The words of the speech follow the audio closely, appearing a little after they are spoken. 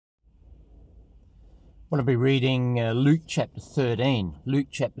I want to be reading Luke chapter 13. Luke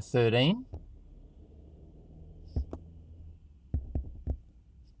chapter 13.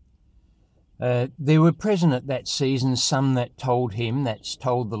 There were present at that season some that told him, that's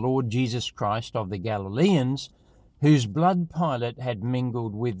told the Lord Jesus Christ of the Galileans, whose blood Pilate had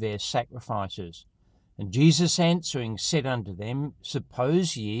mingled with their sacrifices. And Jesus answering said unto them,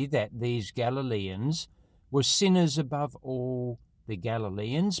 Suppose ye that these Galileans were sinners above all the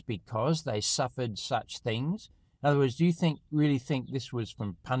Galileans because they suffered such things? In other words, do you really think this was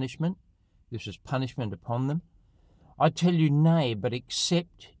from punishment? This was punishment upon them? I tell you, nay, but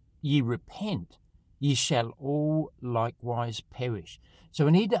except ye repent, ye shall all likewise perish. So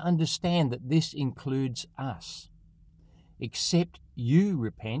we need to understand that this includes us. Except you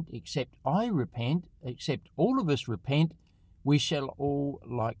repent, except I repent, except all of us repent, we shall all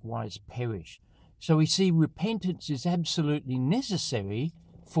likewise perish. So we see repentance is absolutely necessary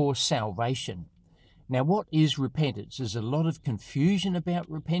for salvation. Now, what is repentance? There's a lot of confusion about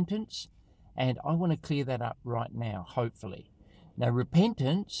repentance, and I want to clear that up right now, hopefully. Now,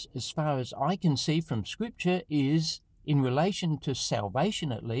 repentance, as far as I can see from Scripture, is, in relation to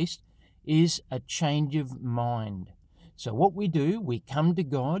salvation at least, is a change of mind. So what we do, we come to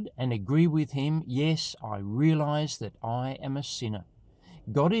God and agree with Him, yes, I realize that I am a sinner.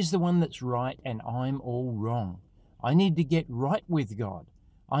 God is the one that's right and I'm all wrong. I need to get right with God.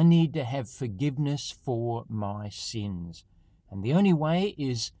 I need to have forgiveness for my sins. And the only way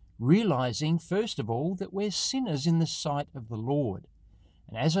is realizing, first of all, that we're sinners in the sight of the Lord.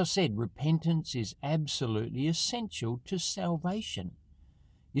 And as I said, repentance is absolutely essential to salvation.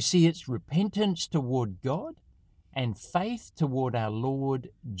 You see, it's repentance toward God and faith toward our Lord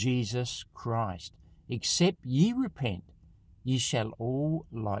Jesus Christ. Except ye repent, ye shall all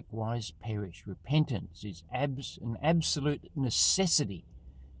likewise perish. Repentance is an absolute necessity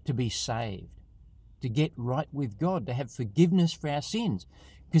to be saved, to get right with God, to have forgiveness for our sins.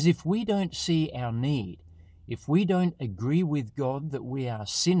 Because if we don't see our need, if we don't agree with God that we are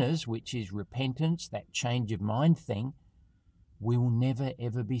sinners, which is repentance, that change of mind thing, we will never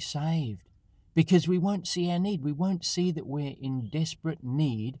ever be saved. Because we won't see our need. We won't see that we're in desperate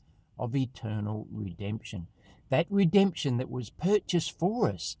need of eternal redemption. That redemption that was purchased for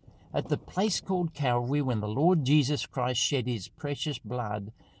us at the place called Calvary when the Lord Jesus Christ shed His precious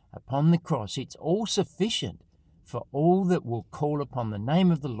blood upon the cross, it's all sufficient for all that will call upon the name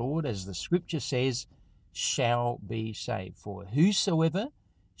of the Lord, as the Scripture says, shall be saved. For whosoever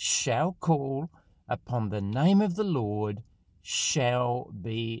shall call upon the name of the Lord shall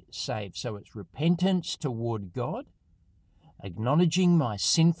be saved. So it's repentance toward God, acknowledging my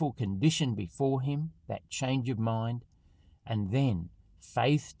sinful condition before Him, that change of mind, and then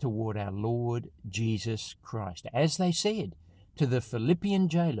faith toward our Lord Jesus Christ. As they said to the Philippian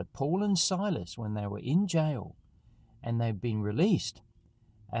jailer, Paul and Silas, when they were in jail and they've been released,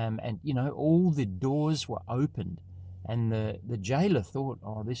 and all the doors were opened, and the jailer thought,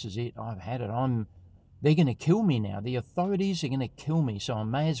 oh, this is it, I've had it, they're going to kill me now, the authorities are going to kill me, so I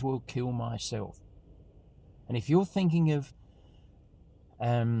may as well kill myself. And if you're thinking of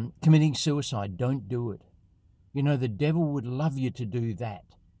committing suicide, don't do it. The devil would love you to do that,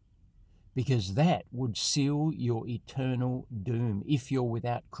 because that would seal your eternal doom if you're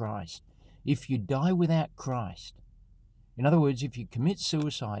without Christ. If you die without Christ, in other words, if you commit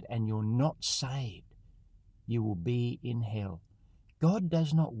suicide and you're not saved, you will be in hell. God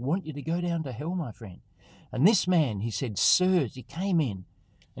does not want you to go down to hell, my friend. And this man, he said, Sirs, he came in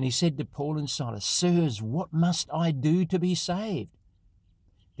and he said to Paul and Silas, Sirs, what must I do to be saved?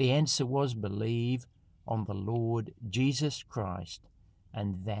 The answer was, believe on the Lord Jesus Christ,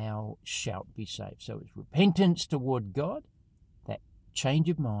 and thou shalt be saved. So it's repentance toward God, that change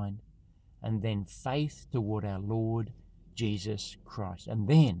of mind, and then faith toward our Lord Jesus Christ. And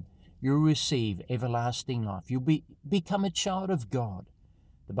then you'll receive everlasting life. You'll become a child of God.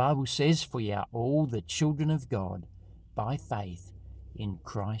 The Bible says, for ye are all the children of God by faith in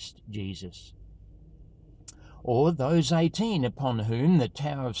Christ Jesus. Or those 18 upon whom the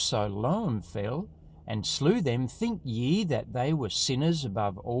tower of Siloam fell and slew them, think ye that they were sinners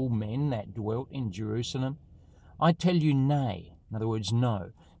above all men that dwelt in Jerusalem? I tell you, nay, in other words,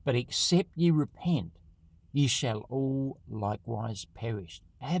 no, but except ye repent, ye shall all likewise perish.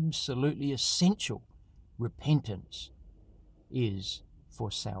 Absolutely essential repentance is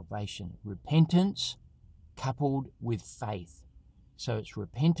for salvation. Repentance coupled with faith. So it's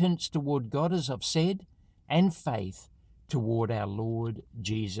repentance toward God, as I've said, and faith toward our Lord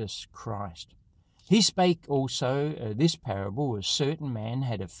Jesus Christ. He spake also this parable: a certain man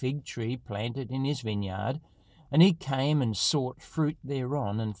had a fig tree planted in his vineyard, and he came and sought fruit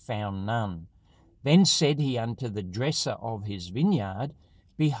thereon, and found none. Then said he unto the dresser of his vineyard,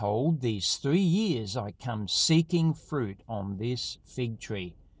 Behold, these 3 years I come seeking fruit on this fig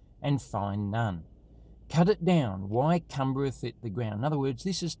tree, and find none. Cut it down, why cumbereth it the ground? In other words,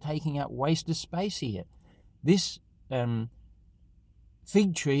 this is taking up waste of space here. This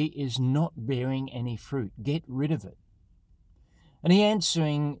fig tree is not bearing any fruit. Get rid of it. And he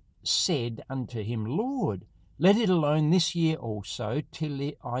answering said unto him, Lord, let it alone this year also,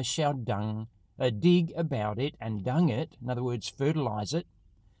 till I shall dig about it and dung it, in other words, fertilize it,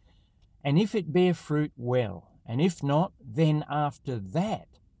 and if it bear fruit, well, and if not, then after that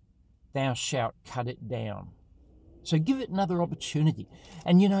thou shalt cut it down. So give it another opportunity.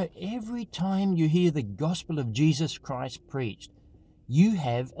 And you know, every time you hear the gospel of Jesus Christ preached, you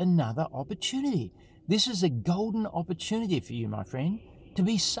have another opportunity. This is a golden opportunity for you, my friend, to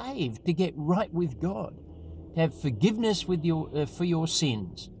be saved, to get right with God, to have forgiveness with for your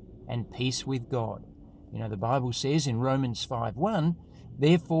sins and peace with God. You know, the Bible says in Romans 5:1,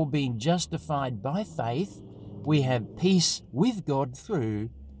 therefore being justified by faith, we have peace with God through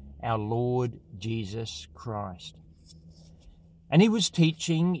our Lord Jesus Christ. And he was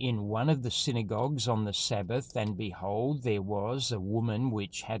teaching in one of the synagogues on the Sabbath, and behold, there was a woman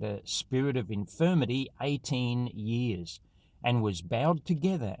which had a spirit of infirmity 18 years, and was bowed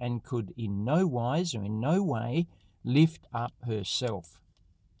together, and could in no wise or in no way lift up herself.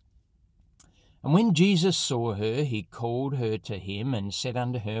 And when Jesus saw her, he called her to him, and said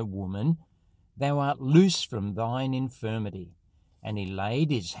unto her, Woman, thou art loosed from thine infirmity. And he laid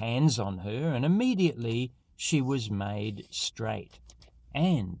his hands on her, and immediately she was made straight,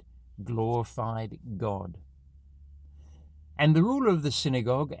 and glorified God. And the ruler of the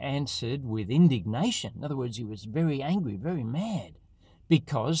synagogue answered with indignation. In other words, he was very angry, very mad,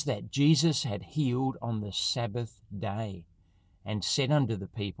 because that Jesus had healed on the Sabbath day, and said unto the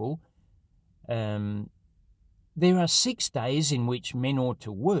people, there are 6 days in which men ought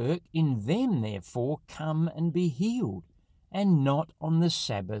to work, in them therefore come and be healed, and not on the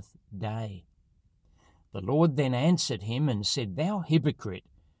Sabbath day. The Lord then answered him and said, Thou hypocrite,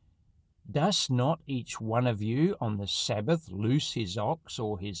 does not each one of you on the Sabbath loose his ox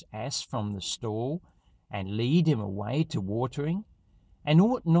or his ass from the stall, and lead him away to watering? And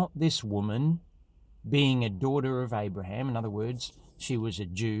ought not this woman, being a daughter of Abraham, in other words, she was a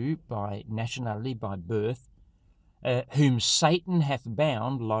Jew by nationality, by birth, whom Satan hath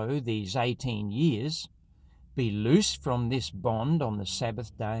bound, lo, these 18 years, be loosed from this bond on the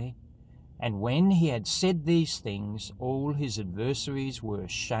Sabbath day? And when he had said these things, all his adversaries were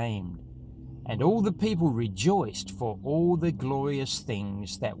ashamed, and all the people rejoiced for all the glorious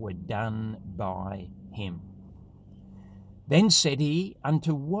things that were done by him. Then said he,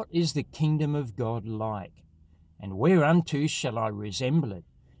 Unto what is the kingdom of God like? And whereunto shall I resemble it?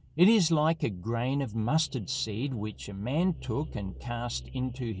 It is like a grain of mustard seed, which a man took and cast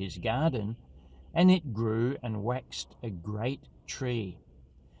into his garden, and it grew and waxed a great tree.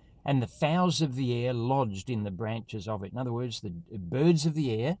 And the fowls of the air lodged in the branches of it. In other words, the birds of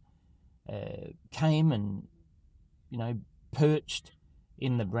the air came and, perched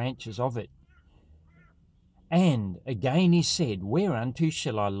in the branches of it. And again he said, Whereunto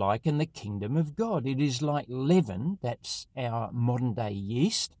shall I liken the kingdom of God? It is like leaven, that's our modern day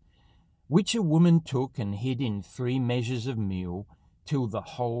yeast, which a woman took and hid in 3 measures of meal till the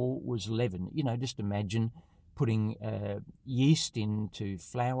whole was leavened. Just imagine putting yeast into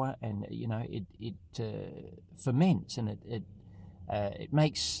flour, and it ferments, and it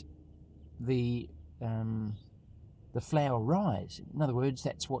makes the flour rise. In other words,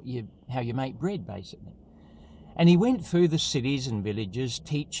 that's how you make bread, basically. And he went through the cities and villages,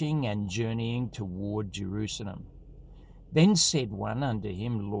 teaching and journeying toward Jerusalem. Then said one unto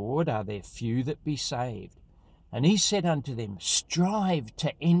him, Lord, are there few that be saved? And he said unto them, Strive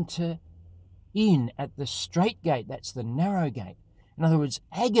to enter in at the strait gate, that's the narrow gate. In other words,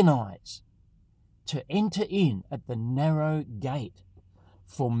 agonize to enter in at the narrow gate.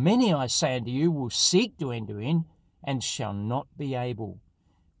 For many, I say unto you, will seek to enter in, and shall not be able.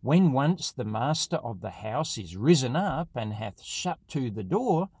 When once the master of the house is risen up, and hath shut to the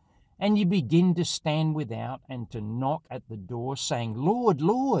door, and ye begin to stand without, and to knock at the door, saying, Lord,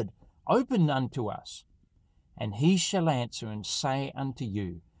 Lord, open unto us. And he shall answer and say unto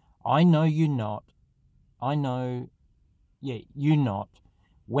you, I know you not,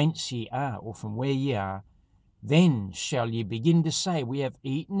 whence ye are, or from where ye are. Then shall ye begin to say, We have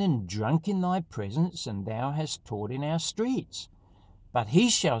eaten and drunk in thy presence, and thou hast taught in our streets. But he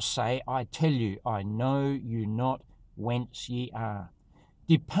shall say, I tell you, I know you not whence ye are.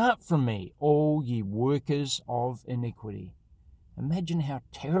 Depart from me, all ye workers of iniquity. Imagine how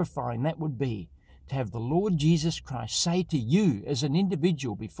terrifying that would be, to have the Lord Jesus Christ say to you as an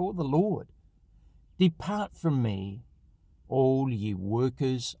individual before the Lord, "Depart from me, all ye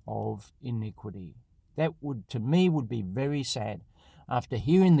workers of iniquity." That would, to me, would be very sad. After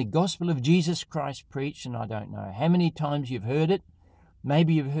hearing the gospel of Jesus Christ preached, and I don't know how many times you've heard it,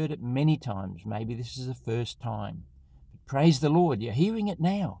 maybe you've heard it many times, maybe this is the first time. But praise the Lord, you're hearing it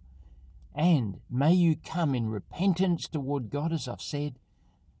now. And may you come in repentance toward God, as I've said,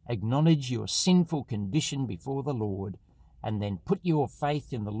 acknowledge your sinful condition before the Lord, and then put your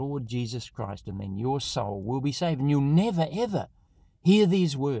faith in the Lord Jesus Christ, and then your soul will be saved. And you'll never, ever hear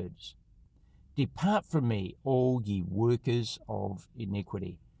these words, "Depart from me, all ye workers of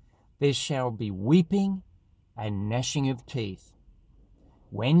iniquity. There shall be weeping and gnashing of teeth,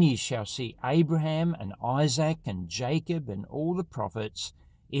 when ye shall see Abraham and Isaac and Jacob and all the prophets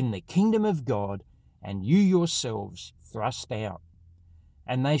in the kingdom of God, and you yourselves thrust out.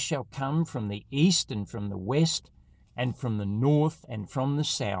 And they shall come from the east and from the west, and from the north and from the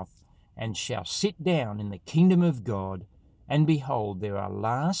south, and shall sit down in the kingdom of God. And behold, there are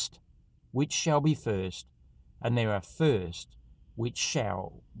last which shall be first, and there are first which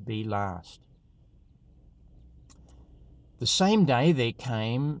shall be last." The same day there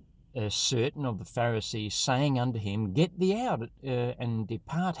came certain of the Pharisees, saying unto him, "Get thee out and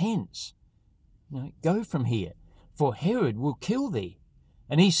depart hence." Go from here, for Herod will kill thee.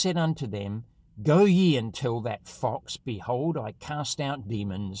 And he said unto them, "Go ye and tell that fox, Behold, I cast out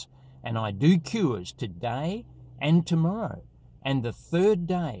demons, and I do cures today and tomorrow, and the third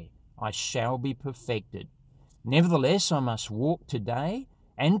day I shall be perfected. Nevertheless, I must walk today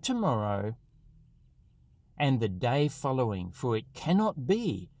and tomorrow and the day following, for it cannot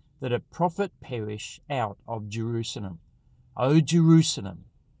be that a prophet perish out of Jerusalem. O Jerusalem,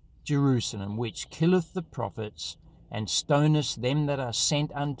 Jerusalem, which killeth the prophets, and stonest them that are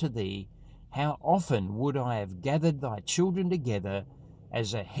sent unto thee, how often would I have gathered thy children together,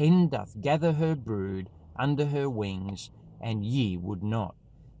 as a hen doth gather her brood under her wings, and ye would not.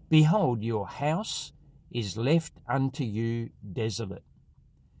 Behold, your house is left unto you desolate.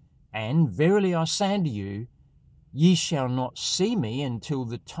 And verily I say unto you, ye shall not see me until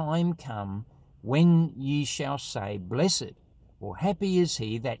the time come when ye shall say, Blessed or happy is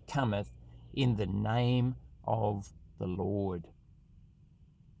he that cometh in the name of the Lord."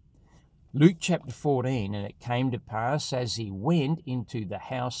 Luke chapter 14, "And it came to pass, as he went into the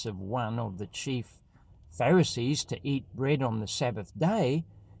house of one of the chief Pharisees to eat bread on the Sabbath day,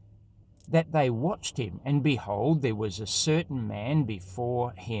 that they watched him. And behold, there was a certain man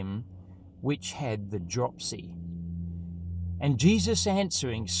before him which had the dropsy. And Jesus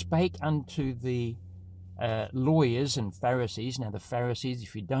answering spake unto the lawyers and Pharisees." Now the Pharisees,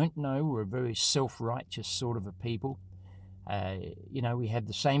 if you don't know, were a very self-righteous sort of a people. We have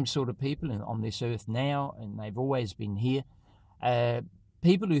the same sort of people on this earth now, and they've always been here.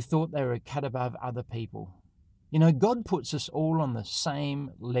 People who thought they were cut above other people. God puts us all on the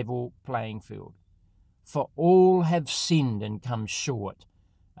same level playing field. For all have sinned and come short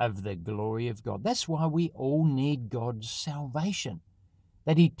of the glory of God. That's why we all need God's salvation,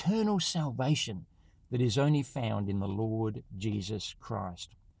 that eternal salvation that is only found in the Lord Jesus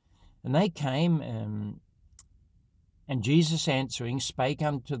Christ. And they came, and Jesus answering spake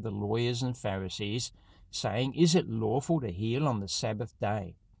unto the lawyers and Pharisees, saying, Is it lawful to heal on the Sabbath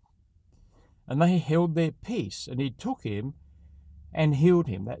day? And they held their peace, and he took him and healed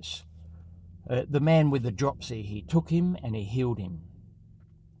him. That's the man with the dropsy. He took him and he healed him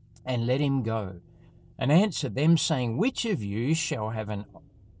and let him go, and answered them, saying, Which of you shall have an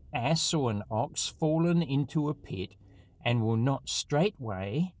ass or an ox fallen into a pit, and will not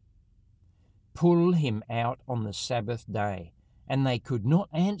straightway pull him out on the Sabbath day? And they could not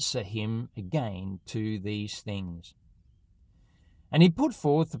answer him again to these things. And he put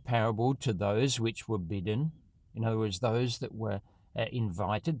forth a parable to those which were bidden, in other words, those that were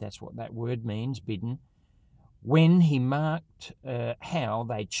invited. That's what that word means, bidden. When he marked how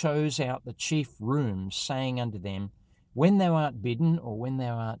they chose out the chief rooms, saying unto them, When thou art bidden, or when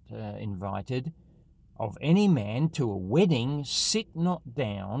thou art invited, of any man to a wedding, sit not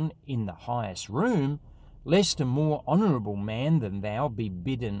down in the highest room, lest a more honourable man than thou be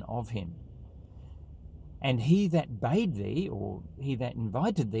bidden of him. And he that bade thee, or he that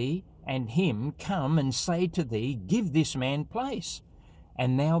invited thee, and him come and say to thee, Give this man place,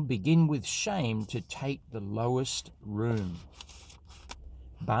 and thou begin with shame to take the lowest room.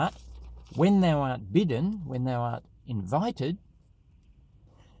 But when thou art bidden, when thou art invited,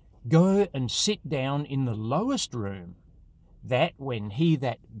 go and sit down in the lowest room, that when he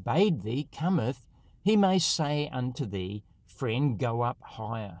that bade thee cometh, he may say unto thee, Friend, go up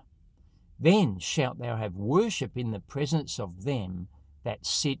higher. Then shalt thou have worship in the presence of them that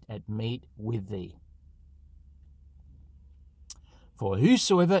sit at meat with thee. For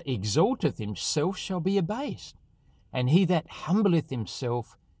whosoever exalteth himself shall be abased, and he that humbleth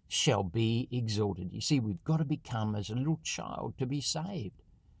himself shall be exalted. You see, we've got to become as a little child to be saved.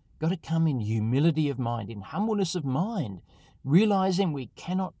 Got to come in humility of mind, in humbleness of mind, realizing we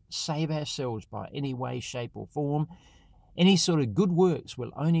cannot save ourselves by any way, shape or form. Any sort of good works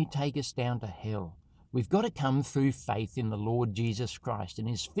will only take us down to hell. We've got to come through faith in the Lord Jesus Christ and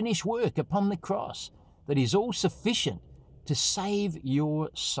his finished work upon the cross, that is all sufficient to save your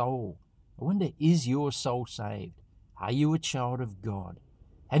soul. I wonder, is your soul saved? Are you a child of God?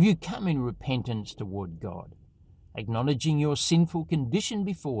 Have you come in repentance toward God, acknowledging your sinful condition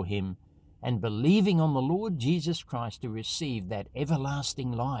before him and believing on the Lord Jesus Christ to receive that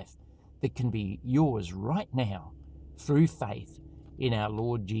everlasting life that can be yours right now through faith in our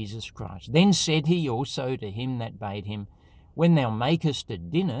Lord Jesus Christ? Then said he also to him that bade him, When thou makest a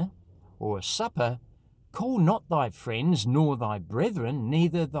dinner or a supper, call not thy friends, nor thy brethren,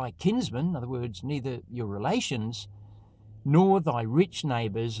 neither thy kinsmen, in other words, neither your relations, nor thy rich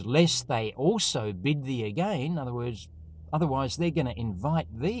neighbours, lest they also bid thee again. In other words, otherwise they're going to invite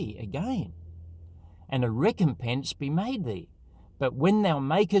thee again, and a recompense be made thee. But when thou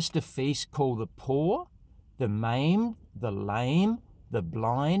makest a feast, call the poor, the maimed, the lame, the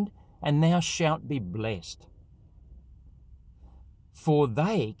blind, and thou shalt be blessed. For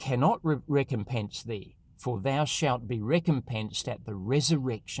they cannot recompense thee, for thou shalt be recompensed at the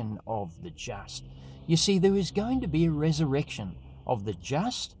resurrection of the just. You see, there is going to be a resurrection of the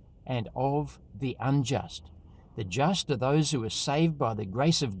just and of the unjust. The just are those who are saved by the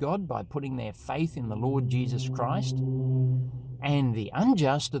grace of God by putting their faith in the Lord Jesus Christ. And the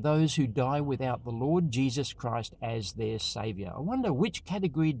unjust are those who die without the Lord Jesus Christ as their Saviour. I wonder, which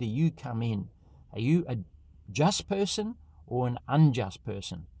category do you come in? Are you a just person or an unjust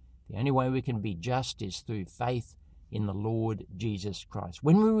person? The only way we can be just is through faith in the Lord Jesus Christ,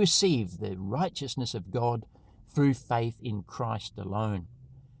 when we receive the righteousness of God through faith in Christ alone.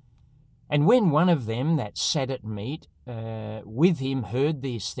 And when one of them that sat at meat with him heard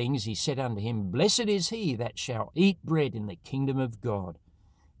these things, he said unto him, Blessed is he that shall eat bread in the kingdom of God.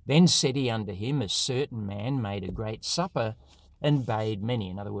 Then said he unto him, A certain man made a great supper and bade many.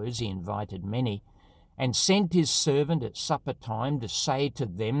 In other words, he invited many, and sent his servant at supper time to say to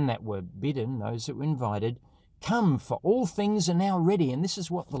them that were bidden, those that were invited, Come, for all things are now ready. And this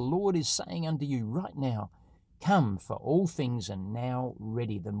is what the Lord is saying unto you right now. Come, for all things are now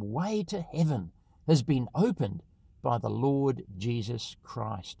ready. The way to heaven has been opened by the Lord Jesus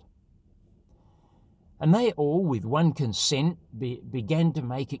Christ. And they all, with one consent, began to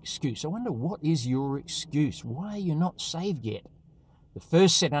make excuse. I wonder, what is your excuse? Why are you not saved yet? The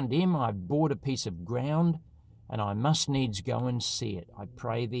first said unto him, I have bought a piece of ground, and I must needs go and see it. I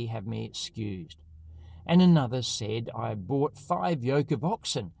pray thee, have me excused. And another said, I have bought 5 yoke of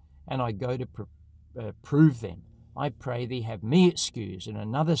oxen, and I go to prove them. I pray thee, have me excused. And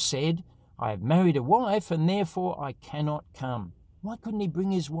another said, I have married a wife, and therefore I cannot come. Why couldn't he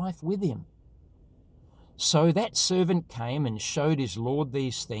bring his wife with him? So that servant came and showed his lord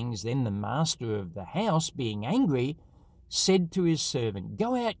these things. Then the master of the house, being angry, said to his servant,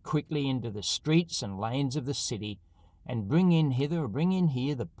 Go out quickly into the streets and lanes of the city, and bring in hither, or bring in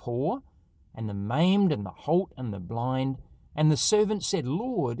here the poor, and the maimed, and the halt, and the blind. And the servant said,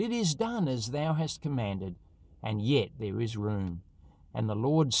 Lord, it is done as thou hast commanded, and yet there is room. And the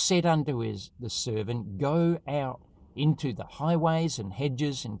Lord said unto the servant, Go out into the highways and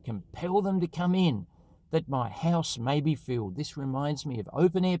hedges, and compel them to come in, that my house may be filled. This reminds me of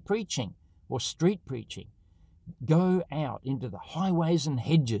open-air preaching or street preaching. Go out into the highways and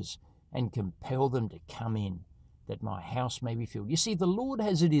hedges, and compel them to come in, that my house may be filled. You see, the Lord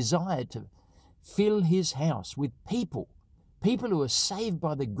has a desire to fill his house with people who are saved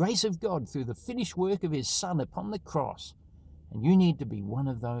by the grace of God through the finished work of his Son upon the cross. And you need to be one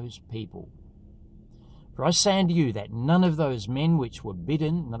of those people. For I say unto you that none of those men which were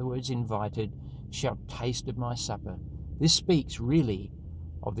bidden, in other words invited, shall taste of my supper. This speaks really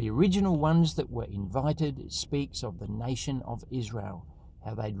of the original ones that were invited. It speaks of the nation of Israel,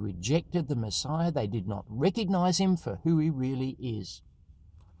 how they'd rejected the Messiah. They did not recognize him for who he really is.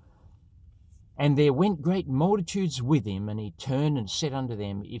 And there went great multitudes with him, and he turned and said unto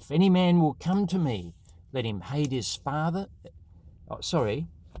them, If any man will come to me, let him hate his father.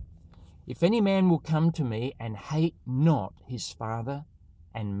 If any man will come to me and hate not his father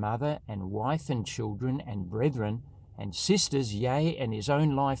and mother and wife and children and brethren and sisters, yea, and his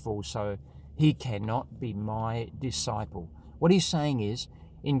own life also, he cannot be my disciple. What he's saying is,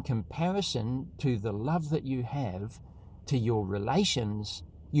 in comparison to the love that you have to your relations,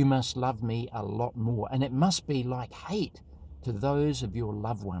 you must love me a lot more. And it must be like hate to those of your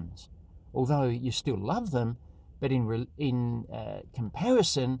loved ones. Although you still love them, but in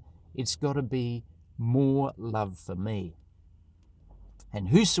comparison, it's got to be more love for me. And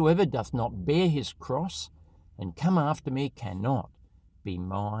whosoever doth not bear his cross and come after me cannot be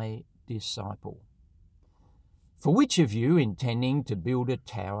my disciple. For which of you, intending to build a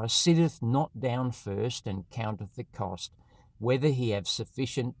tower, sitteth not down first and counteth the cost, whether he have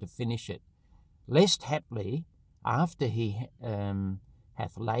sufficient to finish it, lest haply, after he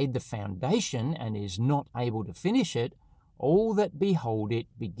hath laid the foundation and is not able to finish it, all that behold it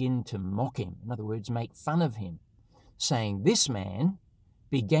begin to mock him, in other words, make fun of him, saying, This man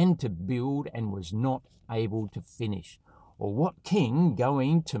began to build and was not able to finish. Or what king,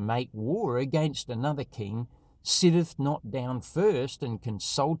 going to make war against another king, sitteth not down first and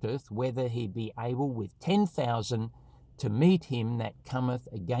consulteth whether he be able with 10,000 to meet him that cometh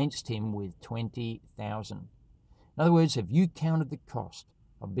against him with 20,000? In other words, have you counted the cost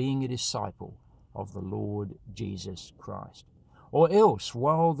of being a disciple of the Lord Jesus Christ? Or else,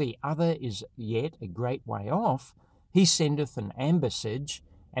 while the other is yet a great way off, he sendeth an ambassage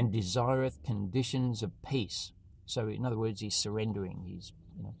and desireth conditions of peace. So, in other words, he's surrendering. He's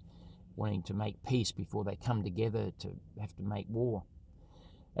wanting to make peace before they come together to have to make war.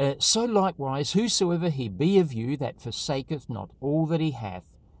 So likewise, whosoever he be of you that forsaketh not all that he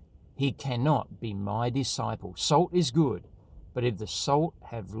hath, he cannot be my disciple. Salt is good, but if the salt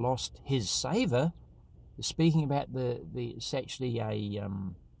have lost his savour, speaking about it's actually a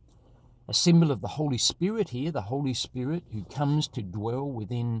symbol of the Holy Spirit here, the Holy Spirit who comes to dwell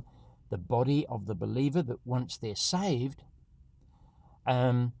within the body of the believer that once they're saved.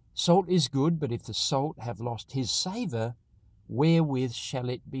 Salt is good, but if the salt have lost his savour, wherewith shall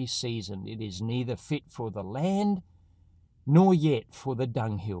it be seasoned? It is neither fit for the land, nor yet for the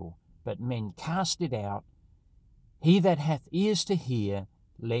dunghill, but men cast it out. He that hath ears to hear,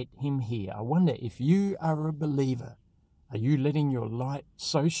 let him hear. I wonder, if you are a believer, are you letting your light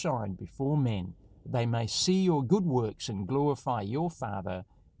so shine before men that they may see your good works and glorify your Father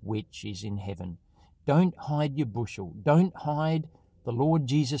which is in heaven? Don't hide your bushel. Don't hide the Lord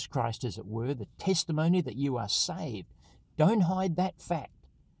Jesus Christ, as it were, the testimony that you are saved. Don't hide that fact.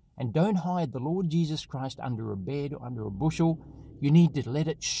 And don't hide the Lord Jesus Christ under a bed or under a bushel. You need to let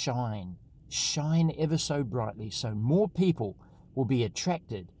it shine. Shine ever so brightly, so more people will be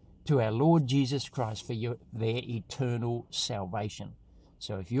attracted to our Lord Jesus Christ for their eternal salvation.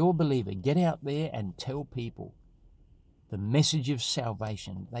 So if you're a believer, get out there and tell people the message of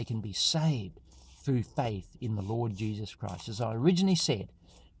salvation. They can be saved through faith in the Lord Jesus Christ. As I originally said,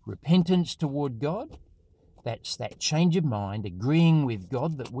 repentance toward God, that's that change of mind, agreeing with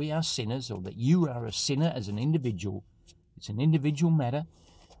God that we are sinners, or that you are a sinner as an individual. It's an individual matter.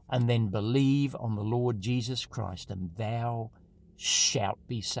 And then believe on the Lord Jesus Christ, and thou shalt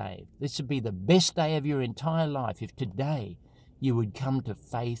be saved. This would be the best day of your entire life if today you would come to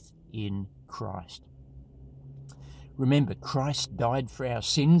faith in Christ. Remember, Christ died for our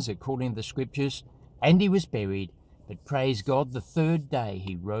sins according to the Scriptures, and he was buried, but praise God, the third day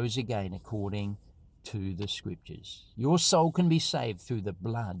he rose again according to the Scriptures. Your soul can be saved through the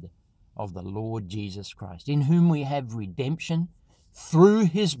blood of the Lord Jesus Christ, in whom we have redemption, through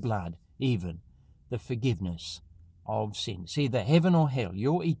his blood, even the forgiveness of sins. Either heaven or hell,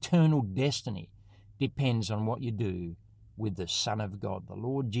 your eternal destiny depends on what you do with the Son of God. The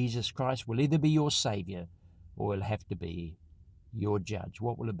Lord Jesus Christ will either be your Saviour or he'll have to be your judge.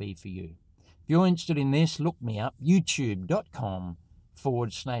 What will it be for you? If you're interested in this, look me up,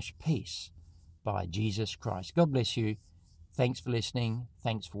 youtube.com/peace by Jesus Christ. God bless you. Thanks for listening.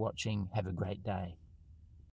 Thanks for watching. Have a great day.